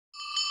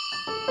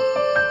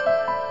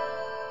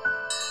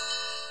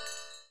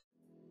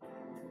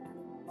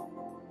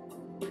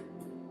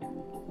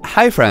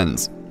Hi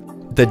friends!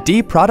 The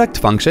DPRODUCT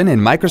function in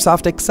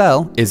Microsoft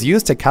Excel is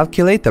used to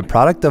calculate the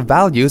product of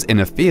values in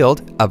a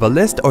field of a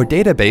list or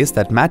database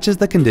that matches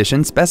the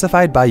condition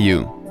specified by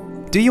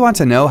you. Do you want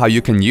to know how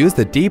you can use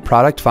the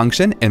DPRODUCT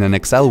function in an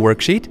Excel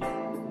worksheet?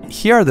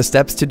 Here are the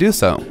steps to do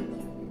so.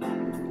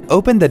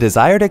 Open the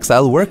desired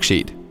Excel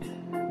worksheet.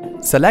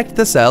 Select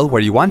the cell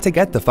where you want to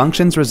get the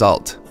function's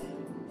result.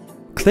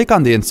 Click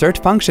on the Insert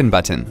Function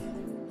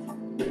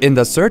button. In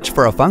the Search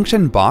for a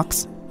Function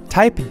box,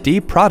 type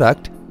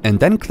DPRODUCT and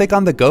then click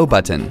on the Go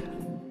button.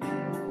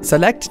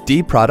 Select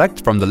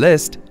DPRODUCT from the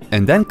list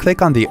and then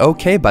click on the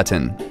OK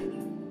button.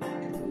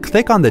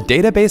 Click on the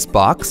Database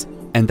box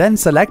and then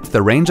select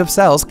the range of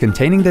cells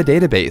containing the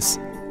database,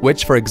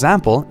 which for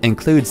example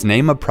includes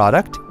name of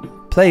product,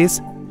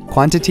 place,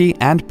 quantity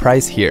and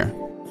price here.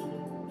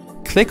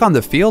 Click on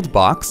the Field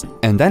box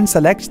and then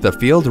select the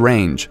field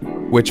range,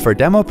 which for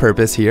demo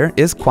purpose here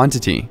is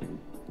quantity.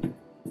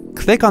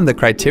 Click on the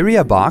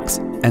Criteria box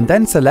and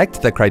then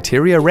select the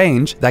criteria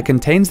range that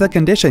contains the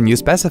condition you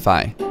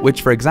specify,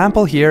 which for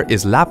example here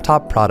is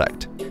laptop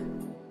product.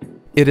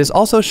 It is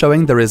also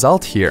showing the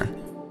result here.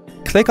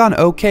 Click on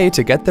OK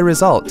to get the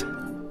result.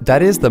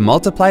 That is the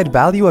multiplied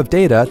value of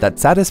data that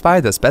satisfy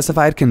the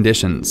specified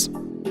conditions.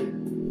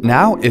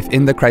 Now, if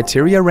in the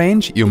criteria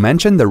range you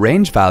mention the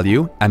range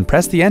value and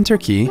press the Enter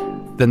key,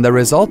 then the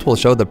result will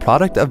show the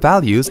product of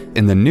values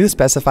in the new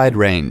specified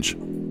range.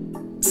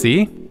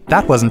 See?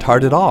 That wasn't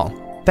hard at all.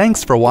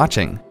 Thanks for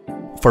watching.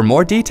 For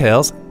more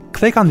details,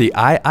 click on the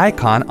eye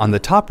icon on the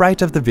top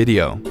right of the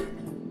video.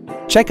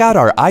 Check out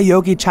our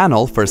iYogi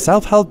channel for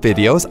self-help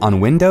videos on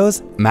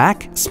Windows,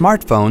 Mac,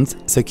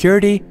 smartphones,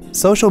 security,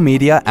 social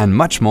media, and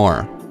much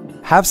more.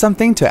 Have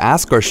something to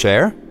ask or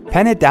share?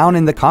 Pen it down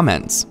in the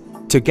comments.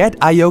 To get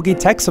iYogi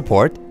tech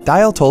support,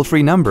 dial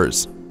toll-free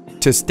numbers.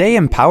 To stay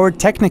empowered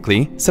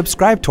technically,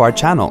 subscribe to our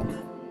channel.